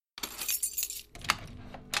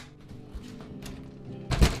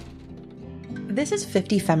This is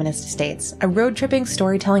 50 Feminist States, a road-tripping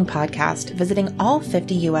storytelling podcast visiting all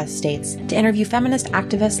 50 U.S. states to interview feminist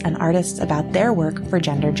activists and artists about their work for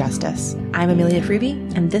gender justice. I'm Amelia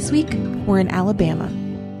Freebie, and this week, we're in Alabama.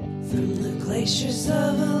 From the glaciers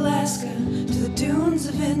of Alaska to the dunes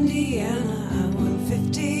of Indiana, I want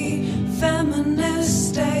 50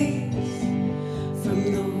 feminist states.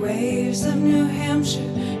 From the waves of New Hampshire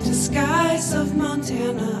to skies of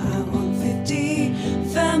Montana, I want 50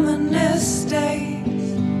 feminist states.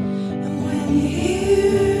 And when you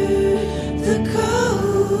hear the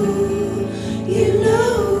call, you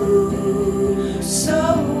know so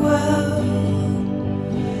well,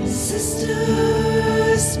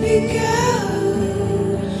 sisters, speak out,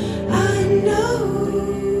 I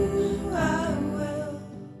know I will.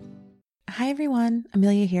 Hi everyone,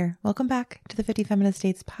 Amelia here. Welcome back to the 50 Feminist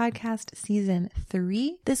States podcast, season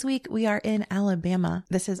 3. This week we are in Alabama.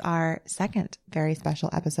 This is our second very special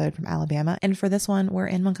episode from Alabama, and for this one we're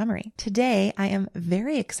in Montgomery. Today I am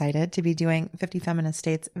very excited to be doing 50 Feminist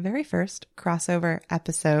States' very first crossover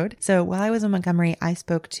episode. So while I was in Montgomery, I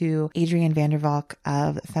spoke to Adrienne Vandervalk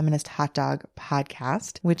of Feminist Hot Dog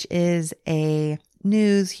Podcast, which is a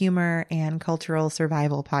news, humor, and cultural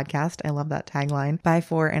survival podcast. I love that tagline. By,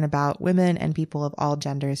 for, and about women and people of all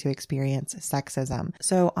genders who experience sexism.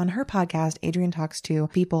 So on her podcast, Adrienne talks to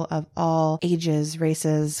people of all ages,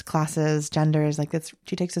 races, classes, genders.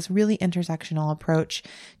 She takes this really intersectional approach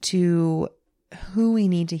to who we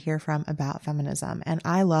need to hear from about feminism. And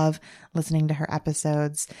I love listening to her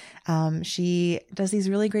episodes. She does these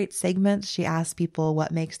really great segments. She asks people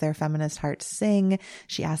what makes their feminist hearts sing.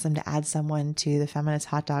 She asks them to add someone to the Feminist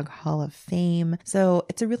Hot Dog Hall of Fame. So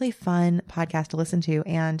it's a really fun podcast to listen to.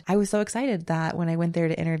 And I was so excited that when I went there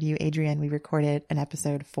to interview Adrienne, we recorded an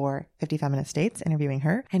episode for 50 Feminist States interviewing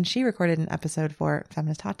her, and she recorded an episode for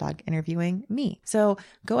Feminist Hot Dog interviewing me. So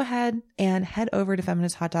go ahead and head over to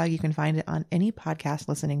Feminist Hot Dog. You can find it on any podcast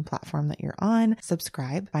listening platform that you're on.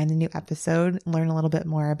 Subscribe, find the new episode, learn a little bit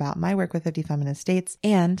more about my work with 50 Feminist States,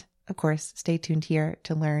 and of course, stay tuned here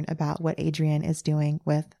to learn about what Adrienne is doing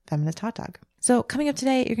with Feminist Hot Dog. So coming up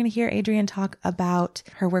today, you're going to hear Adrienne talk about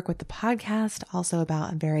her work with the podcast, also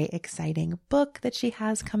about a very exciting book that she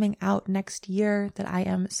has coming out next year that I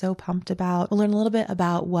am so pumped about. We'll learn a little bit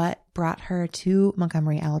about what brought her to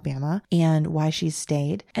Montgomery, Alabama, and why she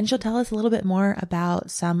stayed. And she'll tell us a little bit more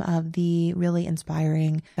about some of the really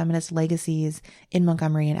inspiring feminist legacies in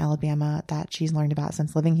Montgomery and Alabama that she's learned about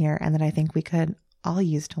since living here, and that I think we could all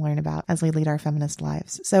use to learn about as we lead our feminist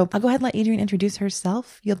lives. So I'll go ahead and let Adrienne introduce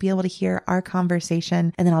herself. You'll be able to hear our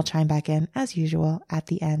conversation, and then I'll chime back in as usual at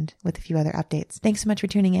the end with a few other updates. Thanks so much for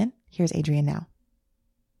tuning in. Here's Adrienne now.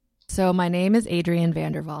 So my name is Adrienne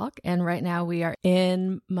Vandervalk, and right now we are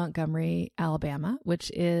in Montgomery, Alabama,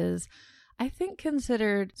 which is, I think,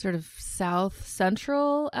 considered sort of south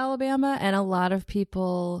central Alabama. And a lot of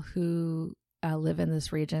people who live in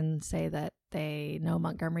this region say that they know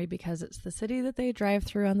Montgomery because it's the city that they drive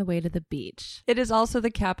through on the way to the beach. It is also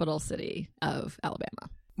the capital city of Alabama.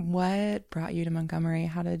 What brought you to Montgomery?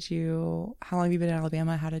 How long have you been in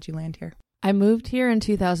Alabama? How did you land here? I moved here in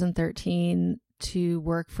 2013 to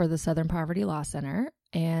work for the Southern Poverty Law Center,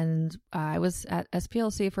 and I was at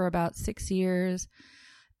SPLC for about 6 years.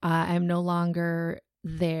 I'm no longer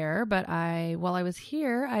there, but while I was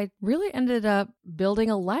here, I really ended up building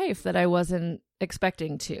a life that I wasn't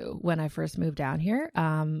expecting to when I first moved down here.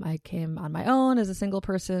 I came on my own as a single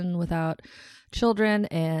person without children,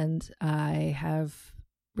 and I have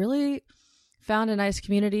really found a nice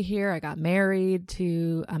community here. I got married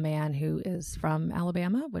to a man who is from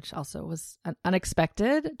Alabama, which also was an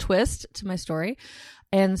unexpected twist to my story.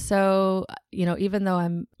 And so, even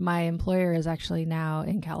though my employer is actually now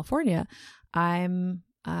in California, I'm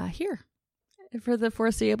here for the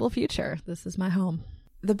foreseeable future. This is my home.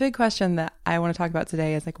 The big question that I want to talk about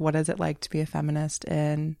today is what is it like to be a feminist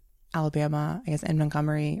in Alabama, I guess in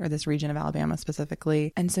Montgomery, or this region of Alabama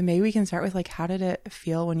specifically. And so maybe we can start with how did it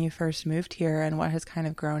feel when you first moved here, and what has kind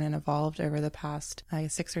of grown and evolved over the past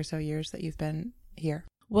 6 or so years that you've been here?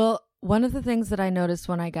 Well, one of the things that I noticed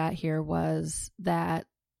when I got here was that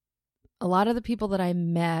a lot of the people that I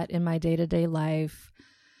met in my day-to-day life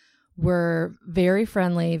were very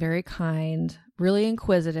friendly, very kind, really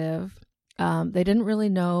inquisitive. They didn't really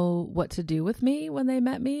know what to do with me when they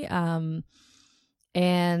met me.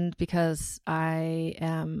 And because I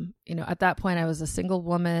am, at that point I was a single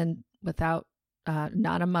woman without,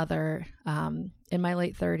 not a mother, in my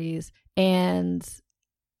late 30s. And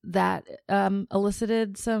that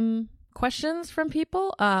elicited some questions from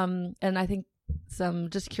people. And I think some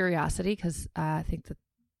just curiosity, because I think that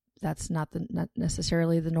that's not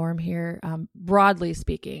necessarily the norm here. Broadly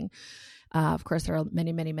speaking, of course, there are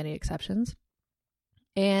many, many, many exceptions.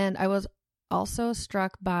 And I was also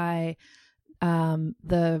struck by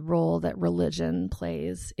the role that religion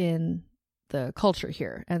plays in the culture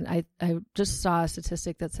here. And I just saw a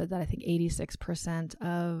statistic that said that I think 86%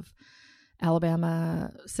 of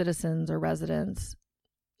Alabama citizens or residents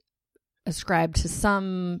ascribe to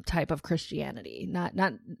some type of Christianity,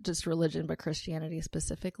 not just religion, but Christianity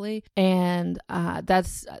specifically. And I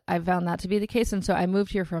found that to be the case. And so I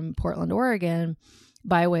moved here from Portland, Oregon,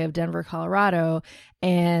 by way of Denver, Colorado.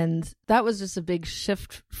 And that was just a big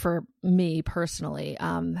shift for me personally,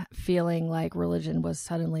 feeling like religion was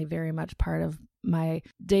suddenly very much part of my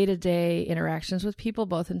day-to-day interactions with people,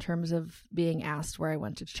 both in terms of being asked where I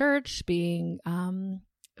went to church,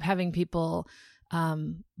 having people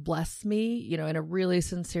bless me, in a really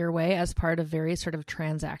sincere way as part of very sort of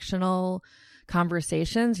transactional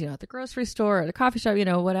conversations, at the grocery store or the coffee shop,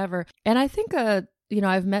 whatever. And I think,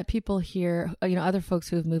 I've met people here, other folks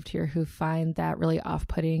who have moved here who find that really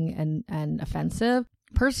off-putting and offensive.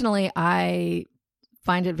 Personally, I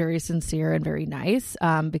find it very sincere and very nice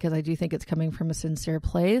because I do think it's coming from a sincere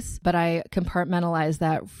place. But I compartmentalize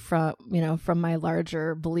that from my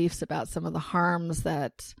larger beliefs about some of the harms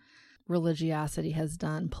that religiosity has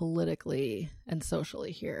done politically and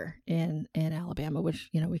socially here in Alabama, which,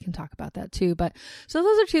 we can talk about that too. But so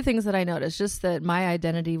those are two things that I noticed, just that my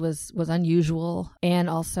identity was unusual. And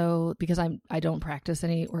also because I don't practice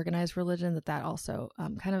any organized religion, that also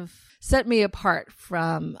kind of set me apart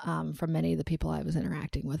from many of the people I was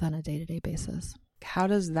interacting with on a day-to-day basis. How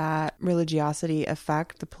does that religiosity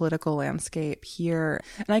affect the political landscape here?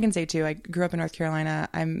 And I can say too, I grew up in North Carolina.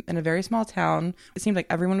 I'm in a very small town. It seemed like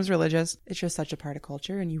everyone was religious. It's just such a part of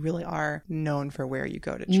culture, and you really are known for where you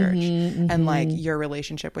go to church. And like your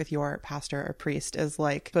relationship with your pastor or priest is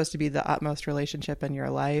like supposed to be the utmost relationship in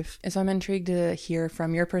your life. And so I'm intrigued to hear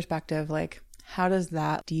from your perspective, like, how does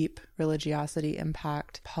that deep religiosity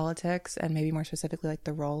impact politics, and maybe more specifically like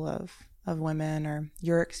the role of women, or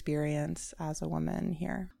your experience as a woman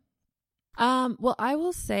here? Well, I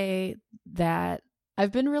will say that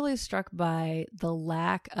I've been really struck by the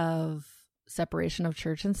lack of separation of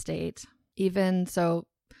church and state. Even so,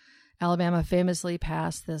 Alabama famously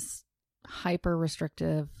passed this hyper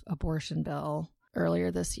restrictive abortion bill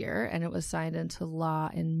earlier this year, and it was signed into law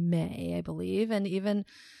in May, I believe. And even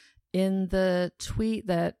in the tweet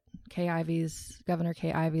that Governor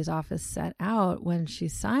Kay Ivey's office sent out when she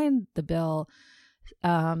signed the bill,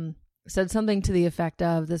 said something to the effect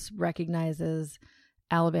of, this recognizes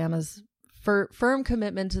Alabama's firm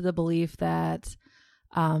commitment to the belief that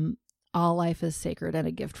all life is sacred and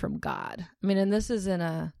a gift from God. I mean, and this is in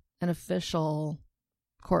an official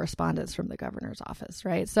correspondence from the governor's office,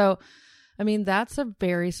 right? So, I mean, that's a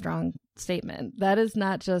very strong statement. That is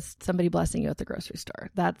not just somebody blessing you at the grocery store.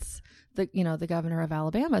 That's the governor of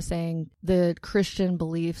Alabama saying the Christian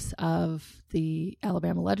beliefs of the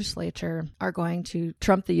Alabama legislature are going to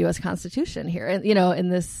trump the U.S. Constitution here, and in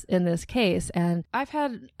this case. And I've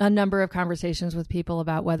had a number of conversations with people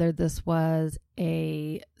about whether this was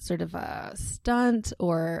a sort of a stunt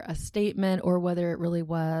or a statement, or whether it really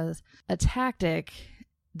was a tactic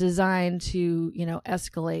designed to,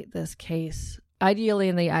 escalate this case, ideally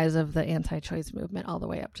in the eyes of the anti-choice movement, all the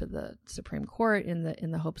way up to the Supreme Court, in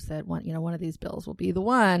the hopes that one of these bills will be the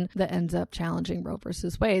one that ends up challenging Roe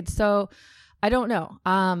versus Wade. So I don't know.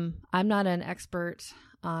 I'm not an expert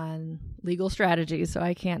on legal strategy, so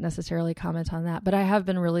I can't necessarily comment on that, but I have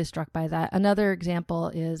been really struck by that. Another example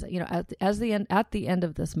is, at the end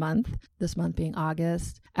of this month being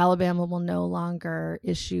August, Alabama will no longer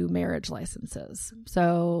issue marriage licenses.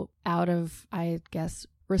 So out of, I guess,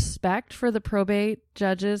 respect for the probate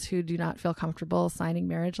judges who do not feel comfortable signing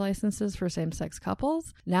marriage licenses for same-sex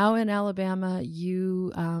couples, now in Alabama,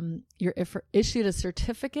 you're issued a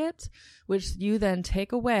certificate, which you then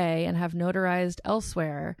take away and have notarized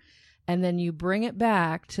elsewhere, and then you bring it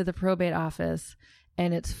back to the probate office,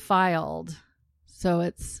 and it's filed. So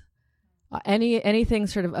it's anything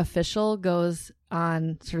sort of official goes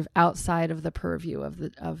on sort of outside of the purview of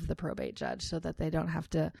the probate judge, so that they don't have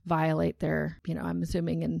to violate their, I'm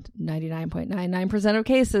assuming in 99.99% of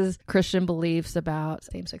cases, Christian beliefs about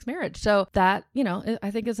same-sex marriage. So that,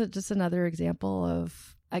 I think is just another example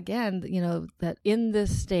of, again, that in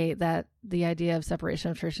this state, that the idea of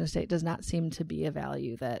separation of church and state does not seem to be a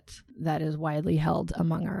value that is widely held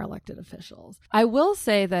among our elected officials. I will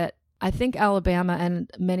say that I think Alabama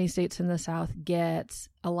and many states in the South get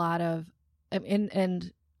a lot of, they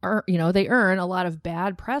earn a lot of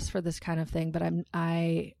bad press for this kind of thing. But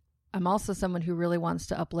I'm also someone who really wants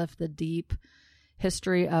to uplift the deep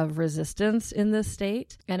history of resistance in this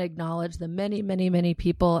state and acknowledge the many, many, many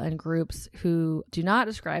people and groups who do not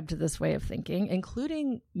ascribe to this way of thinking,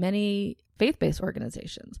 including many faith-based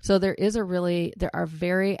organizations. So there are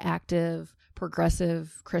very active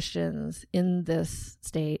progressive Christians in this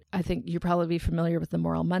state. I think you'd probably be familiar with the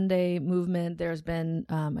Moral Monday movement. There's been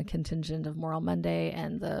a contingent of Moral Monday,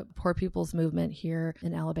 and the Poor People's Movement here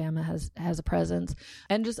in Alabama has a presence,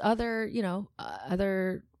 and just other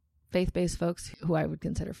faith-based folks who I would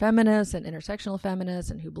consider feminists and intersectional feminists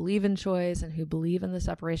and who believe in choice and who believe in the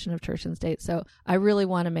separation of church and state. So I really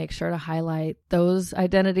want to make sure to highlight those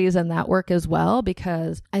identities and that work as well,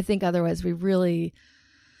 because I think otherwise we really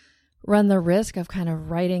run the risk of kind of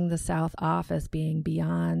writing the South off as being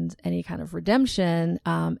beyond any kind of redemption,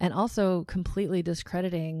 and also completely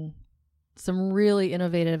discrediting some really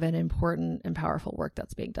innovative and important and powerful work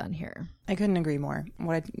that's being done here. I couldn't agree more.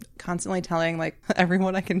 What I'm constantly telling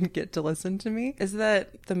everyone I can get to listen to me is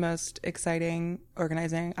that the most exciting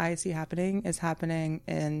organizing I see happening is happening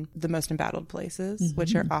in the most embattled places,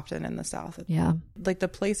 which are often in the South. Yeah. Like the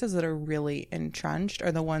places that are really entrenched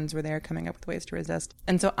are the ones where they're coming up with ways to resist.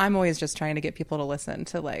 And so I'm always just trying to get people to listen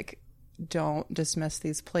to don't dismiss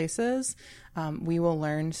these places. We will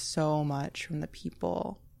learn so much from the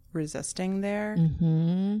people resisting there.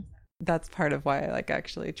 That's part of why I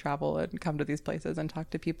actually travel and come to these places and talk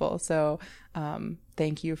to people. So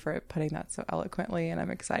thank you for putting that so eloquently, and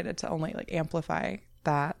I'm excited to only amplify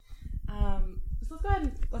that. So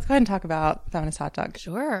let's go ahead and talk about Feminist Hot Dog.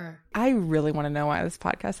 Sure. I really want to know why this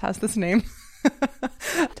podcast has this name.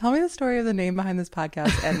 Tell me the story of the name behind this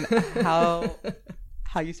podcast and how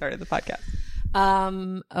you started the podcast.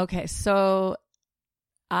 Okay, so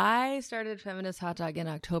I started Feminist Hot Dog in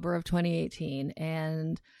October of 2018,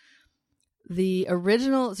 and the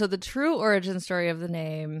true origin story of the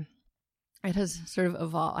name, it has sort of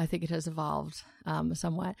evolved. I think it has evolved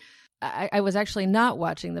somewhat. I was actually not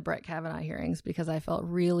watching the Brett Kavanaugh hearings because I felt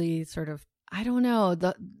really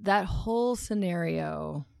that whole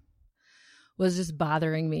scenario was just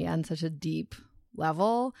bothering me on such a deep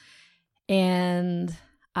level. And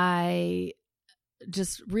I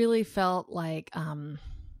just really felt like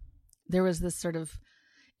there was this sort of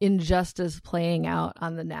injustice playing out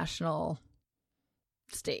on the national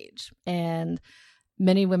stage. And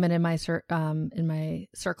many women in my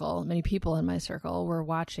circle, many people in my circle were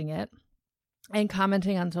watching it and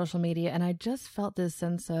commenting on social media. And I just felt this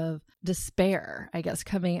sense of despair, I guess,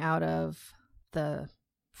 coming out of the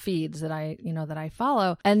feeds that I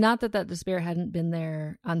follow. And not that despair hadn't been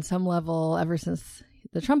there on some level ever since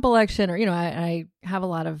the Trump election, or, I have a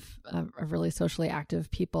lot of really socially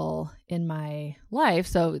active people in my life.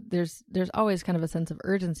 So there's always kind of a sense of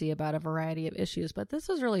urgency about a variety of issues. But this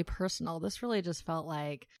was really personal. This really just felt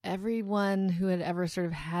like everyone who had ever sort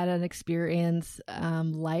of had an experience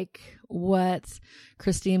like what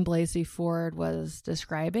Christine Blasey Ford was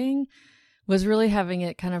describing was really having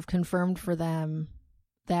it kind of confirmed for them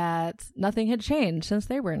that nothing had changed since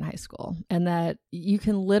they were in high school, and that you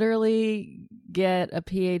can literally get a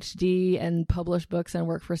PhD and publish books and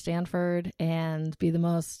work for Stanford and be the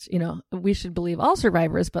most, we should believe all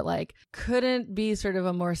survivors, but couldn't be sort of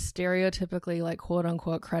a more stereotypically quote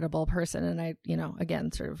unquote credible person. And I,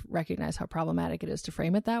 again, sort of recognize how problematic it is to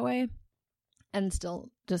frame it that way and still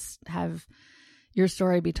just have your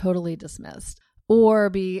story be totally dismissed or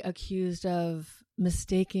be accused of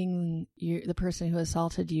mistaking the person who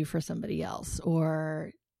assaulted you for somebody else,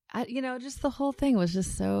 or just the whole thing was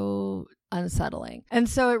just so unsettling. And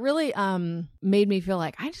so it really made me feel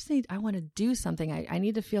like I want to do something. I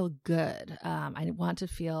need to feel good. I want to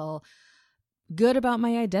feel good about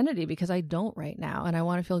my identity because I don't right now, and I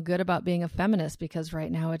want to feel good about being a feminist because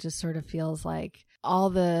right now it just sort of feels like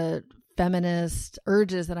all the feminist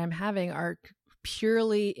urges that I'm having are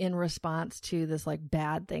purely in response to this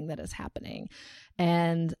bad thing that is happening.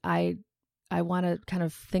 And I want to kind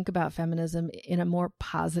of think about feminism in a more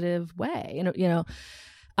positive way,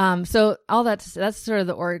 so all that's sort of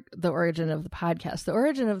the origin of the podcast. The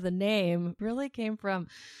origin of the name really came from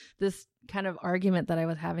this kind of argument that I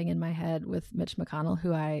was having in my head with Mitch McConnell,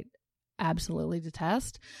 who I absolutely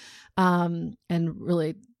detest, and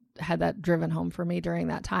really had that driven home for me during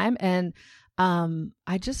that time. And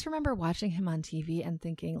I just remember watching him on TV and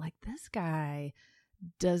thinking this guy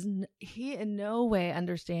he in no way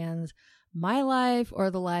understands my life or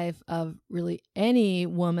the life of really any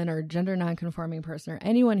woman or gender nonconforming person or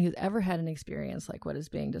anyone who's ever had an experience like what is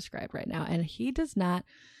being described right now. And he doesn't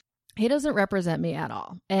represent me at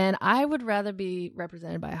all. And I would rather be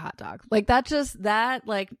represented by a hot dog. That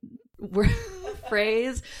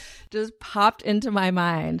phrase just popped into my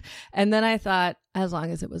mind. And then I thought, as long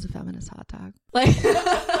as it was a feminist hot dog. Like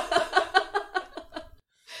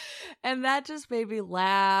and that just made me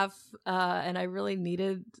laugh. And I really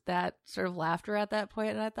needed that sort of laughter at that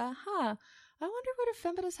point. And I thought, I wonder what a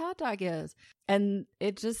feminist hot dog is. And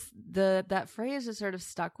it just, that phrase just sort of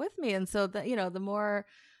stuck with me. And so that, the more,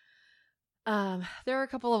 there are a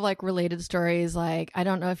couple of like related stories. Like, I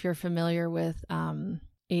don't know if you're familiar with,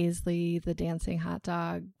 Aisley, the dancing hot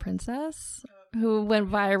dog princess, who went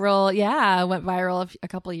viral. Yeah, went viral a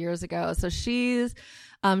couple of years ago. So she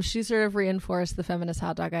sort of reinforced the feminist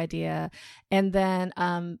hot dog idea. And then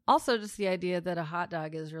also just the idea that a hot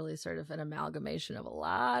dog is really sort of an amalgamation of a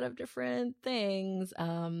lot of different things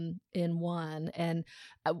in one. And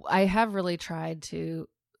I have really tried to,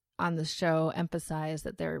 on the show, emphasize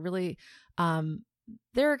that there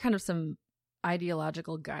are kind of some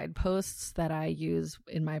ideological guideposts that I use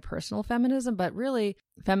in my personal feminism, but really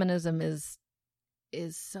feminism is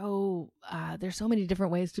so there's so many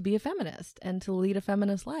different ways to be a feminist and to lead a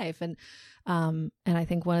feminist life. And I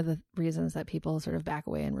think one of the reasons that people sort of back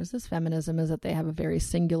away and resist feminism is that they have a very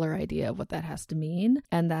singular idea of what that has to mean,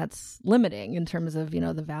 and that's limiting in terms of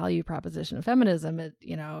the value proposition of feminism.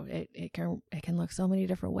 It can look so many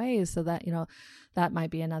different ways, so that that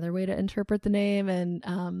might be another way to interpret the name. And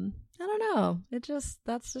I don't know,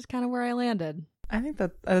 that's just kind of where I landed. I think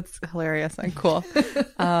that's hilarious and cool.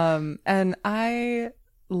 And I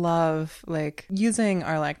love like using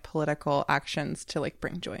our like political actions to like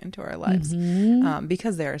bring joy into our lives,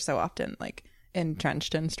 because they are so often like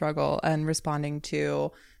entrenched in struggle, and responding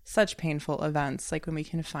to such painful events, like when we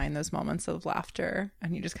can find those moments of laughter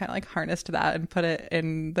and you just kind of like harness to that and put it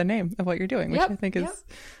in the name of what you're doing, which I think is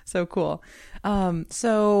so cool.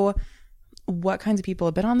 So what kinds of people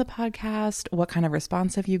have been on the podcast? What kind of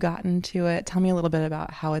response have you gotten to it? Tell me a little bit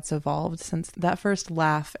about how it's evolved since that first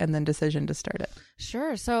laugh and then decision to start it.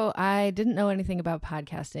 Sure. So I didn't know anything about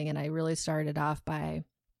podcasting, and I really started off by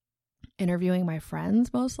interviewing my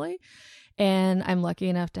friends mostly. And I'm lucky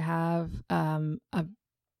enough to have a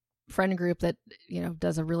friend group that,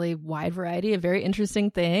 does a really wide variety of very interesting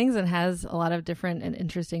things and has a lot of different and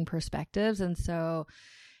interesting perspectives. And so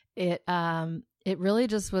it really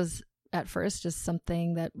just was at first just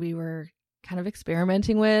something that we were kind of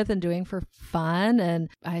experimenting with and doing for fun. And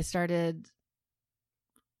I started,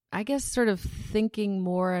 I guess, sort of thinking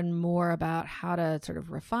more and more about how to sort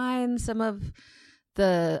of refine some of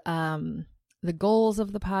the goals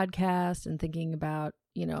of the podcast, and thinking about,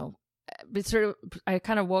 I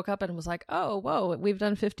kind of woke up and was like, oh, whoa, we've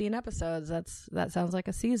done 15 episodes. That sounds like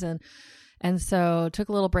a season. And so took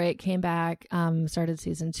a little break, came back, started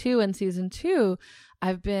season 2. And season 2,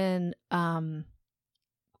 I've been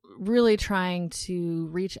really trying to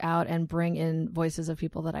reach out and bring in voices of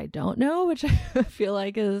people that I don't know, which I feel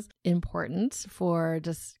like is important for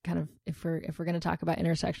just kind of, if we're going to talk about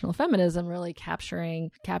intersectional feminism, really capturing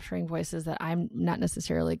voices that I'm not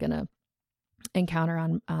necessarily going to encounter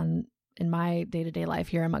on in my day-to-day life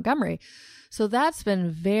here in Montgomery. So that's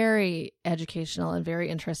been very educational and very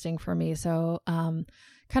interesting for me. So kind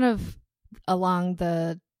of along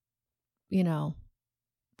the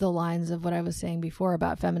lines of what I was saying before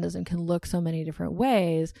about feminism can look so many different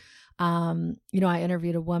ways. I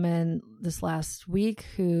interviewed a woman this last week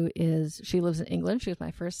she lives in England. She was my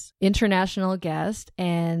first international guest,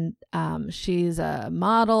 and she's a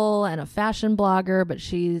model and a fashion blogger, but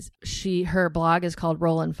her blog is called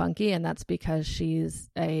Rollin' Funky, and that's because she's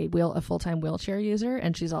a full-time wheelchair user,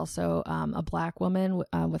 and she's also a Black woman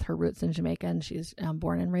with her roots in Jamaica, and she's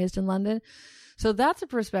born and raised in London. So that's a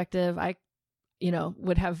perspective I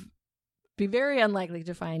would be very unlikely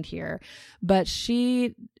to find here. But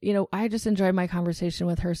she, I just enjoyed my conversation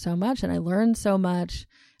with her so much, and I learned so much.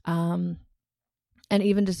 And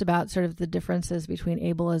even just about sort of the differences between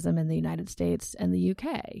ableism in the United States and the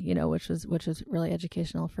UK, which was really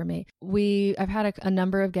educational for me. I've had a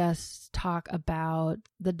number of guests talk about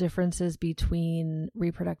the differences between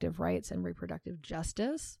reproductive rights and reproductive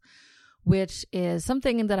justice, which is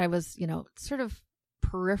something that I was, sort of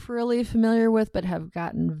peripherally familiar with, but have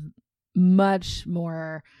gotten much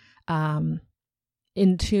more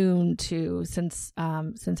in tune to since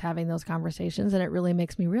having those conversations. And it really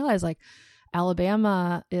makes me realize, like,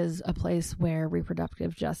 Alabama is a place where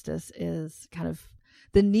reproductive justice is kind of,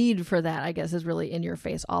 the need for that, I guess, is really in your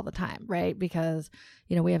face all the time, right? Because,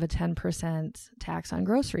 we have a 10% tax on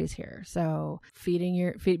groceries here. So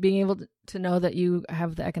being able to know that you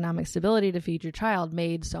have the economic stability to feed your child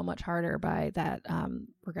made so much harder by that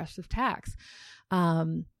regressive tax.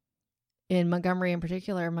 In Montgomery in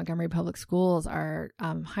particular, Montgomery public schools are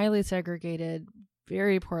highly segregated,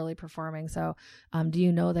 very poorly performing. So, do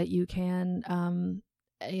you know that you can,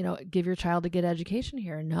 give your child a good education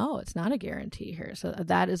here? No, it's not a guarantee here. So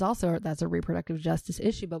that's a reproductive justice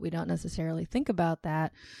issue, but we don't necessarily think about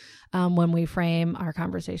that when we frame our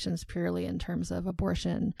conversations purely in terms of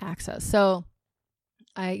abortion access. So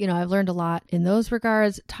I've learned a lot in those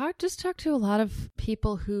regards. Talk to a lot of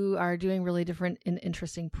people who are doing really different and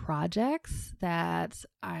interesting projects that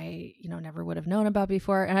I, never would have known about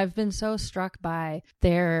before. And I've been so struck by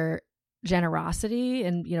their generosity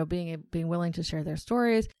and, being willing to share their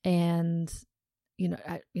stories. And,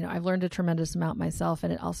 I've learned a tremendous amount myself.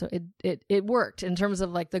 And it also, it worked in terms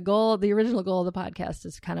of like the original goal of the podcast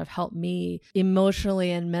is to kind of help me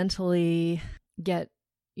emotionally and mentally get,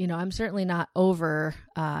 I'm certainly not over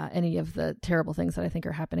any of the terrible things that I think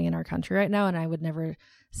are happening in our country right now. And I would never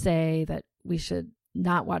say that we should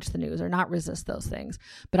not watch the news or not resist those things.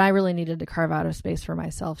 But I really needed to carve out a space for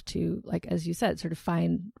myself to, like, as you said, sort of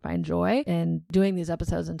find joy. And doing these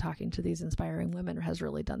episodes and talking to these inspiring women has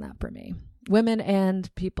really done that for me. Women and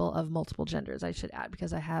people of multiple genders, I should add,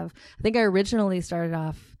 because I think I originally started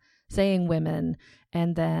off saying women.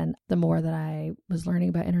 And then the more that I was learning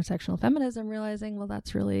about intersectional feminism, realizing, well,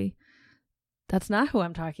 that's not who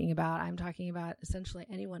I'm talking about. I'm talking about essentially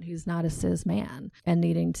anyone who's not a cis man, and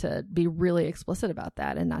needing to be really explicit about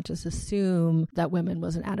that and not just assume that women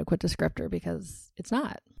was an adequate descriptor, because it's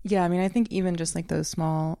not. Yeah. I mean, I think even just like those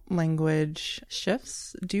small language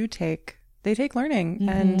shifts take learning. Mm-hmm.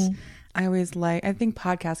 And I think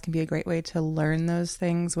podcasts can be a great way to learn those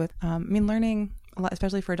things with, learning a lot,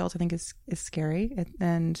 especially for adults, I think is scary,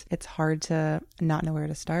 and it's hard to not know where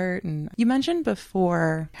to start. And you mentioned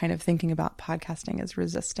before kind of thinking about podcasting as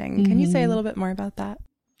resisting. Mm-hmm. Can you say a little bit more about that?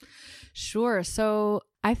 Sure. So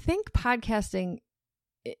I think podcasting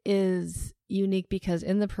is unique because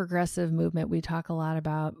in the progressive movement, we talk a lot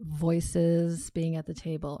about voices being at the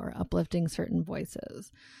table or uplifting certain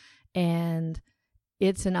voices. And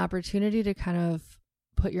it's an opportunity to kind of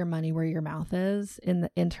put your money where your mouth is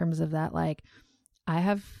in terms of that. Like, I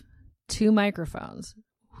have 2 microphones.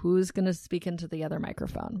 Who's going to speak into the other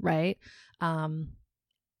microphone, right?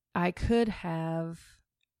 I could have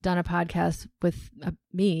done a podcast with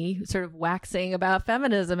me sort of waxing about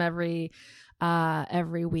feminism every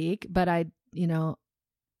week, but I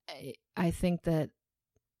think that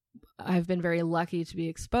I've been very lucky to be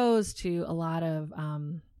exposed to a lot of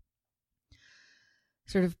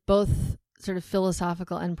sort of both sort of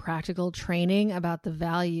philosophical and practical training about the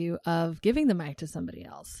value of giving the mic to somebody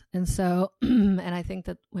else. And so, and I think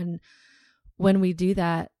that when we do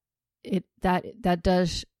that,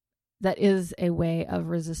 that is a way of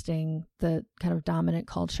resisting the kind of dominant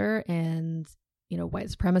culture and, white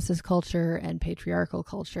supremacist culture and patriarchal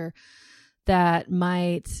culture that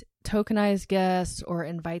might tokenize guests or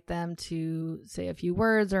invite them to say a few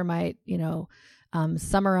words, or might,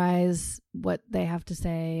 summarize what they have to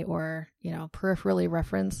say, or, peripherally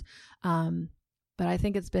reference. But I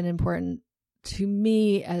think it's been important to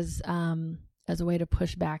me as a way to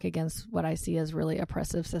push back against what I see as really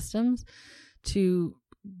oppressive systems, to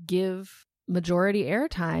give majority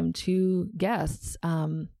airtime to guests,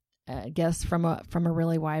 guests from a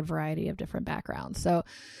really wide variety of different backgrounds. So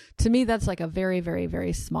to me, that's like a very, very,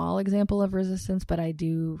 very small example of resistance, but I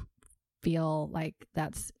do feel like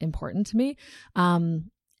that's important to me.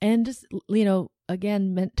 And just,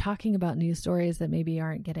 again, talking about news stories that maybe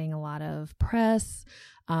aren't getting a lot of press,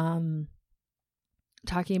 talking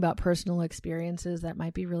about personal experiences that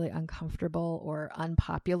might be really uncomfortable or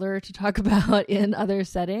unpopular to talk about in other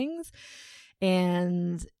settings,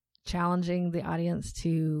 and challenging the audience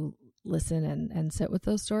to listen and sit with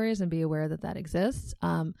those stories and be aware that exists.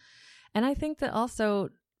 And I think that also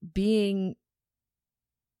being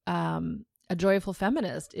a joyful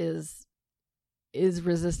feminist is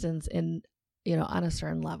resistance in, on a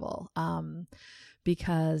certain level,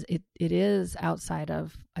 because it is outside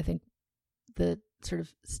of, I think, the sort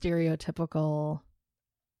of stereotypical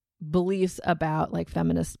beliefs about like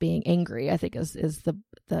feminists being angry. I think is the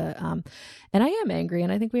and I am angry,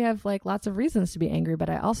 and I think we have like lots of reasons to be angry, but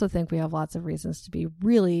I also think we have lots of reasons to be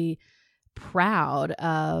really proud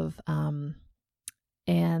of and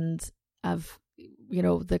of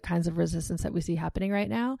the kinds of resistance that we see happening right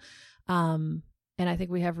now. And I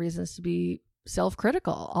think we have reasons to be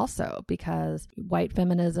self-critical also, because white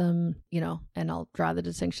feminism, and I'll draw the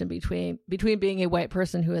distinction between being a white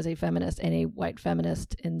person who is a feminist and a white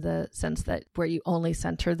feminist in the sense that where you only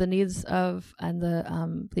center the needs of and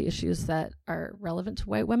the issues that are relevant to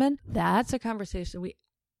white women. That's a conversation we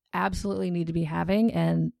absolutely need to be having,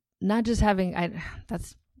 and not just having, I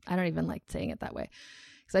don't even like saying it that way,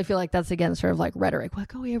 Because I feel like that's, again, sort of like rhetoric.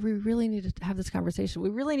 Like, oh, yeah, we really need to have this conversation. We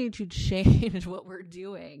really need to change what we're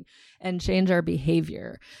doing and change our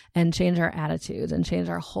behavior and change our attitudes and change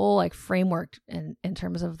our whole like framework in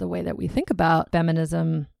terms of the way that we think about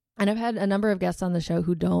feminism. And I've had a number of guests on the show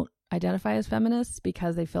who don't identify as feminists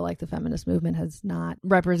because they feel like the feminist movement has not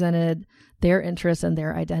represented their interests and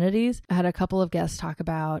their identities. I had a couple of guests talk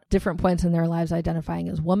about different points in their lives identifying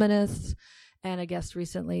as womanists, and a guest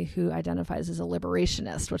recently who identifies as a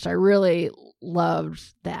liberationist, which I really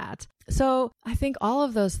loved that. So I think all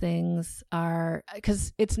of those things are,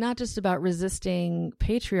 because it's not just about resisting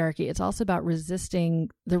patriarchy, it's also about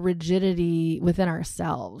resisting the rigidity within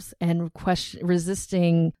ourselves and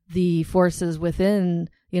resisting the forces within,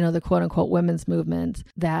 the quote unquote women's movement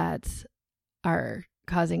that are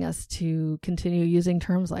causing us to continue using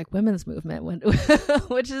terms like women's movement,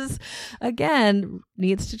 which is, again,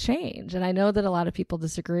 needs to change. And I know that a lot of people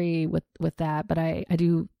disagree with that, but I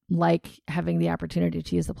do like having the opportunity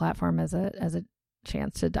to use the platform as a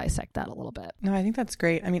chance to dissect that a little bit. No, I think that's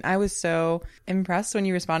great. I mean, I was so impressed when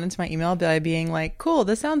you responded to my email by being like, cool,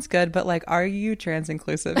 this sounds good, but like, are you trans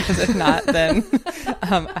inclusive? Because if not, then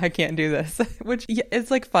I can't do this. Which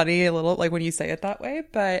it's like funny a little, like when you say it that way,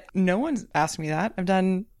 but no one's asked me that. I've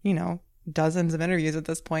done, dozens of interviews at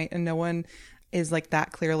this point, and no one is like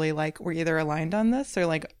that clearly like we're either aligned on this or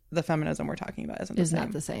like the feminism we're talking about is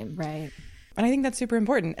not the same, right? And I think that's super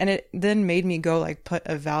important. And it then made me go like put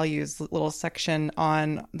a values little section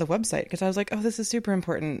on the website because I was like, oh, this is super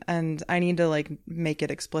important. And I need to like make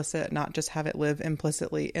it explicit, not just have it live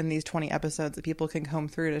implicitly in these 20 episodes that people can comb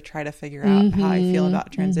through to try to figure out how I feel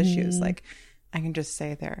about trans issues. Like I can just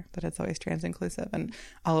say there that it's always trans inclusive, and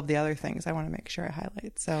all of the other things I want to make sure I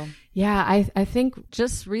highlight. So yeah, I think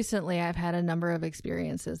just recently I've had a number of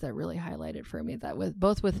experiences that really highlighted for me that with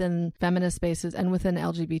both within feminist spaces and within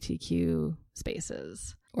LGBTQ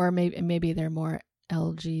spaces, or maybe they're more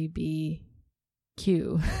LGBTQ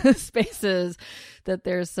spaces, that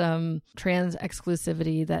there's some trans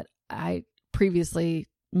exclusivity that I previously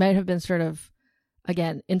might have been sort of,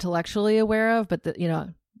 again, intellectually aware of, but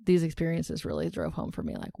these experiences really drove home for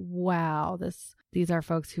me like, wow, these are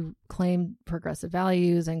folks who claim progressive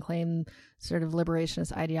values and claim sort of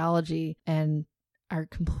liberationist ideology and are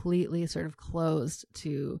completely sort of closed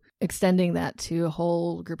to extending that to a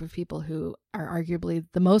whole group of people who are arguably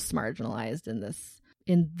the most marginalized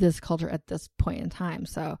in this culture at this point in time.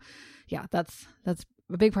 So yeah, that's a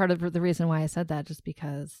big part of the reason why I said that, just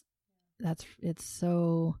because it's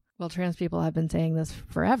so, well, trans people have been saying this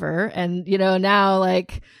forever. And, now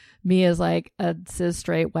like me as like a cis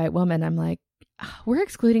straight white woman, I'm like, we're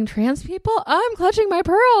excluding trans people? I'm clutching my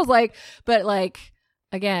pearls. But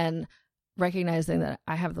again, recognizing that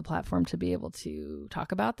I have the platform to be able to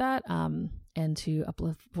talk about that and to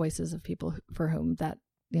uplift voices of people for whom that,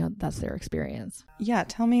 that's their experience. Yeah.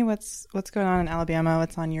 Tell me what's going on in Alabama.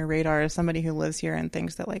 What's on your radar as somebody who lives here and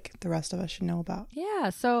things that like the rest of us should know about.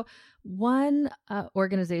 Yeah. So one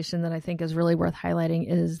organization that I think is really worth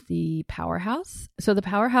highlighting is the Powerhouse. So the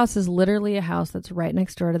Powerhouse is literally a house that's right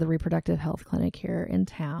next door to the reproductive health clinic here in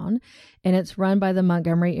town. And it's run by the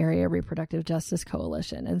Montgomery Area Reproductive Justice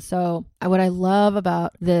Coalition. And so what I love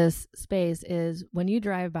about this space is when you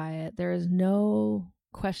drive by it, there is no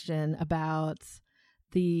question about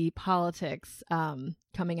the politics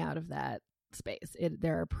coming out of that space.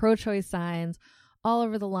 There are pro-choice signs all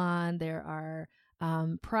over the lawn. There are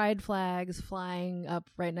pride flags flying up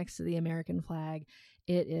right next to the American flag.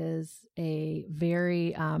 It is a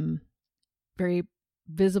very, very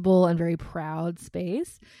visible and very proud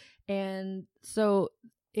space. And so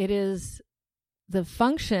it is, the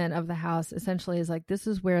function of the house essentially is like, this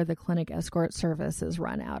is where the clinic escort service is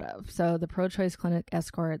run out of. So the pro-choice clinic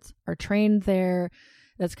escorts are trained there.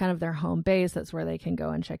 That's kind of their home base. That's where they can go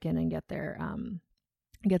and check in and get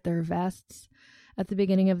their vests at the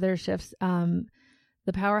beginning of their shifts.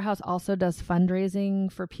 The Powerhouse also does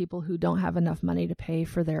fundraising for people who don't have enough money to pay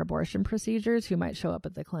for their abortion procedures, who might show up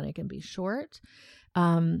at the clinic and be short.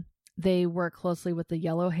 They work closely with the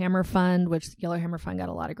Yellowhammer Fund, which Yellowhammer Fund got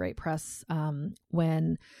a lot of great press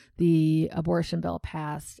when the abortion bill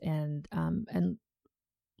passed, and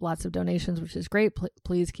lots of donations, which is great.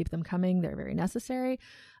 Please keep them coming. They're very necessary.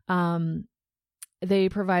 They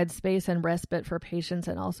provide space and respite for patients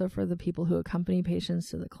and also for the people who accompany patients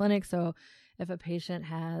to the clinic. So if a patient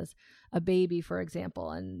has a baby, for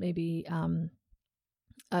example, and maybe,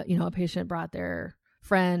 a patient brought their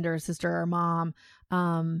friend or sister or mom,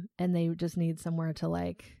 and they just need somewhere to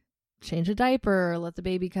like change a diaper or let the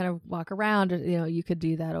baby kind of walk around, or, you could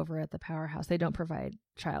do that over at the Powerhouse. They don't provide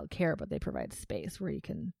child care, but they provide space where you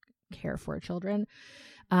can care for children.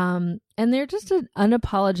 And they're just an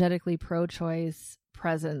unapologetically pro-choice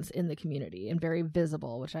presence in the community and very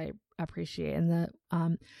visible, which I appreciate. And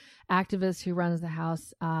the activist who runs the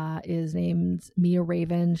house is named Mia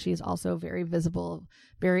Raven. She's also very visible,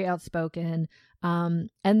 very outspoken. And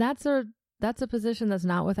that's a position that's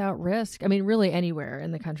not without risk. I mean, really anywhere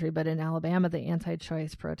in the country, but in Alabama, the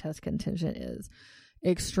anti-choice protest contingent is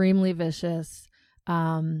extremely vicious,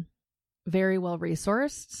 very well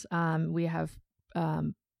resourced. We have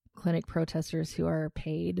clinic protesters who are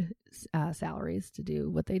paid salaries to do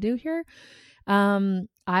what they do here.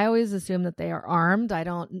 I always assume that they are armed. I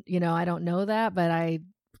don't know that, but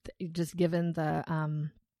just given the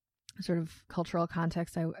sort of cultural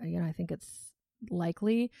context, I think it's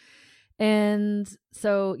likely. And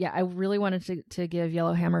so, yeah, I really wanted to give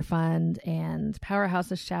Yellowhammer Fund and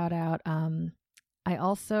Powerhouse a shout out. I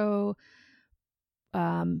also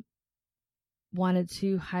wanted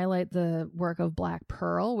to highlight the work of Black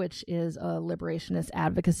Pearl, which is a liberationist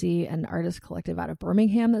advocacy and artist collective out of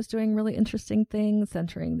Birmingham that's doing really interesting things,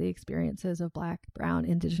 centering the experiences of Black, Brown,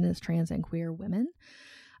 Indigenous, trans, and queer women.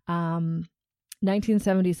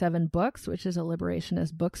 1977 Books, which is a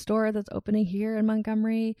liberationist bookstore that's opening here in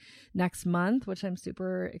Montgomery next month, which I'm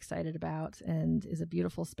super excited about and is a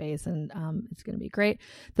beautiful space, and it's going to be great.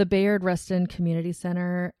 The Bayard Rustin Community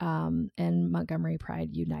Center and Montgomery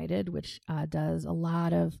Pride United, which does a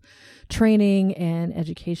lot of training and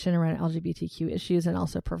education around LGBTQ issues and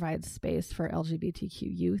also provides space for LGBTQ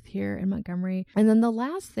youth here in Montgomery. And then the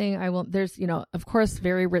last thing there's, of course,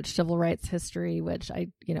 very rich civil rights history, which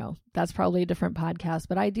that's probably a different podcast,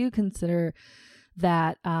 but I do consider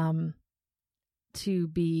that to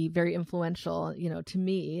be very influential, to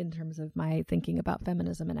me in terms of my thinking about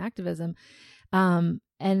feminism and activism.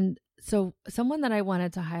 And so someone that I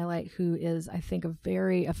wanted to highlight who is, I think,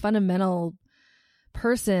 a fundamental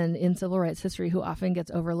person in civil rights history who often gets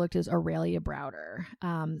overlooked is Aurelia Browder.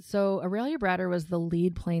 So Aurelia Browder was the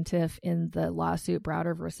lead plaintiff in the lawsuit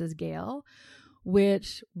Browder versus Gale,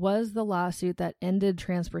 which was the lawsuit that ended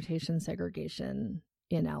transportation segregation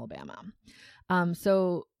in Alabama.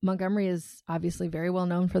 So Montgomery is obviously very well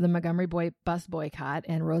known for the Montgomery bus boycott,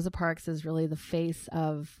 and Rosa Parks is really the face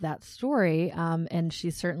of that story. And she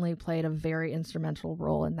certainly played a very instrumental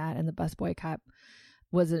role in that. And the bus boycott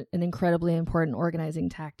was an incredibly important organizing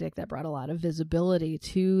tactic that brought a lot of visibility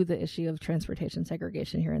to the issue of transportation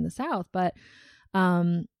segregation here in the South. But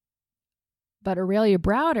Aurelia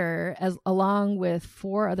Browder, along with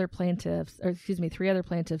three other plaintiffs,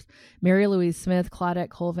 Mary Louise Smith, Claudette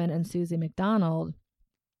Colvin, and Susie McDonald,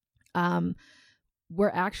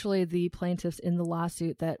 were actually the plaintiffs in the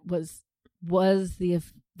lawsuit that was the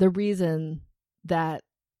reason that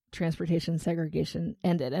transportation segregation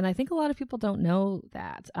ended. And I think a lot of people don't know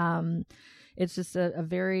that. It's just a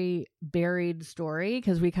very buried story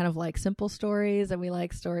because we kind of like simple stories, and we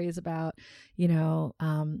like stories about, we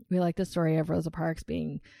like the story of Rosa Parks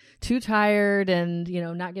being too tired and,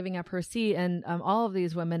 not giving up her seat. And all of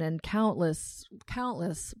these women and countless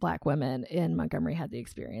Black women in Montgomery had the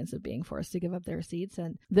experience of being forced to give up their seats.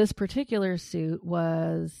 And this particular suit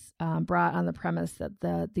was brought on the premise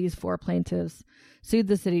that these four plaintiffs sued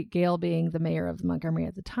the city, Gale being the mayor of Montgomery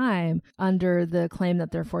at the time, under the claim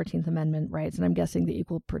that their 14th Amendment rights, and I'm guessing the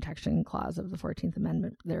Equal Protection Clause of the 14th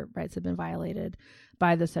Amendment, their rights had been violated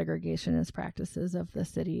by the segregationist practices of the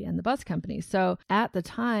city and the bus company. So at the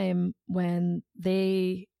time when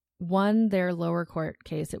they won their lower court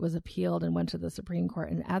case, it was appealed and went to the Supreme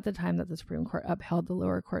Court. And at the time that the Supreme Court upheld the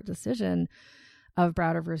lower court decision of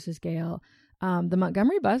Browder versus Gale, the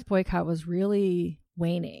Montgomery bus boycott was really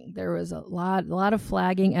waning. There was a lot of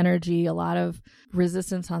flagging energy, a lot of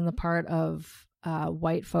resistance on the part of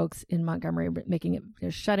white folks in Montgomery, making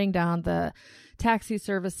it, shutting down the taxi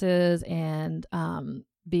services and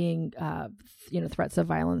being, threats of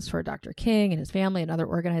violence toward Dr. King and his family and other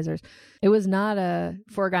organizers. It was not a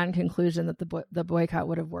foregone conclusion that the boycott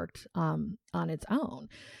would have worked on its own.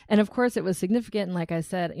 And of course, it was significant. And like I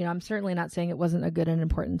said, I'm certainly not saying it wasn't a good and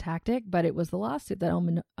important tactic, but it was the lawsuit that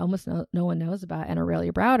almost no one knows about. And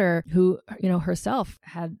Aurelia Browder, who, herself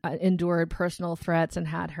had endured personal threats and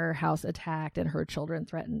had her house attacked and her children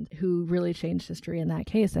threatened, who really changed history in that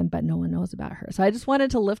case. But no one knows about her. So I just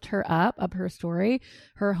wanted to lift her up her story.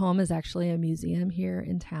 Her home is actually a museum here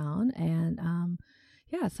in town. And,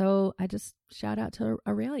 so I just shout out to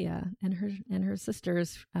Aurelia and her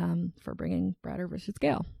sisters for bringing Browder versus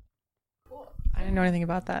Gale. Cool. I didn't know anything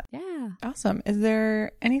about that. Yeah. Awesome. Is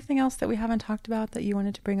there anything else that we haven't talked about that you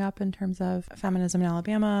wanted to bring up in terms of feminism in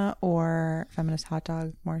Alabama or feminist hot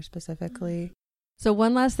dog more specifically? So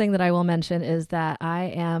one last thing that I will mention is that I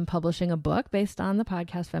am publishing a book based on the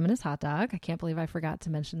podcast Feminist Hot Dog. I can't believe I forgot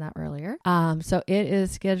to mention that earlier. So it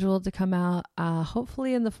is scheduled to come out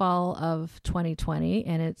hopefully in the fall of 2020,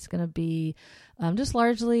 and it's going to be just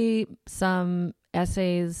largely some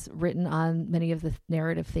essays written on many of the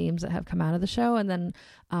narrative themes that have come out of the show, and then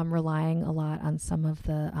relying a lot on some of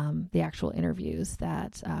the actual interviews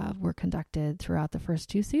that were conducted throughout the first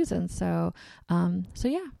 2 seasons. So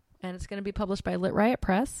yeah. And it's going to be published by Lit Riot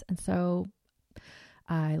Press. And so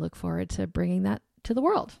I look forward to bringing that to the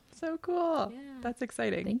world. So cool. Yeah. That's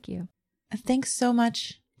exciting. Thank you. Thanks so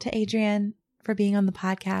much to Adrienne for being on the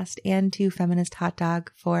podcast, and to Feminist Hot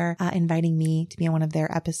Dog for inviting me to be on one of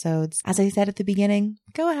their episodes. As I said at the beginning,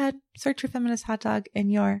 go ahead, search for Feminist Hot Dog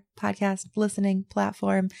in your podcast listening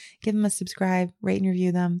platform. Give them a subscribe, rate and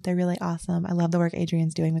review them. They're really awesome. I love the work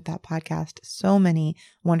Adrienne's doing with that podcast. So many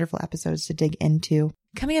wonderful episodes to dig into.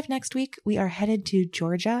 Coming up next week, we are headed to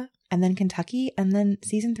Georgia and then Kentucky, and then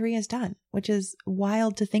season 3 is done, which is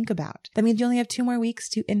wild to think about. That means you only have 2 more weeks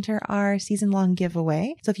to enter our season-long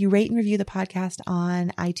giveaway. So if you rate and review the podcast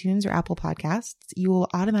on iTunes or Apple Podcasts, you will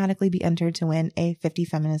automatically be entered to win a 50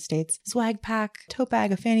 Feminist States swag pack, tote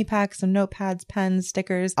bag, a fanny pack, some notepads, pens,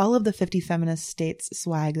 stickers, all of the 50 Feminist States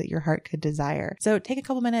swag that your heart could desire. So take a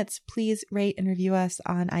couple minutes, please rate and review us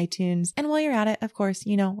on iTunes. And while you're at it, of course,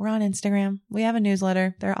 we're on Instagram. We have a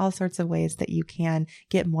newsletter. There are all sorts of ways that you can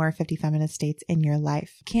get more 50 Feminist States in your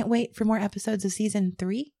life. Can't wait for more episodes of season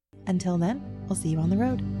 3. Until then, we'll see you on the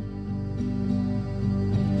road.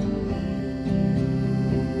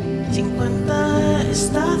 50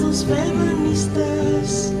 estados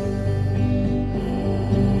feministas.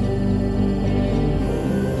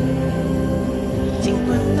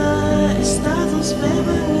 50 estados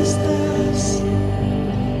feministas.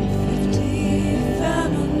 50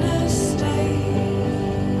 feminist states.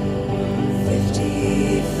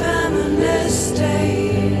 50 feminist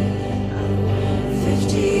states.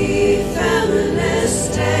 50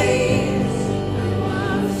 feminist states.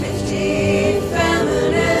 50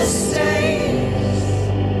 feminist states.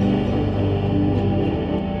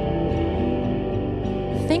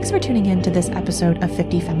 Thanks for tuning in to this episode of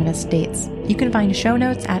 50 Feminist States. You can find show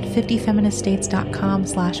notes at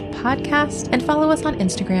 50feministstates.com/podcast and follow us on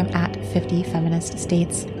Instagram at 50 Feminist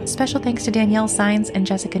States. Special thanks to Danielle Sines and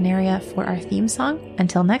Jessica Naria for our theme song.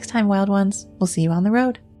 Until next time, wild ones, we'll see you on the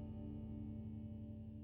road.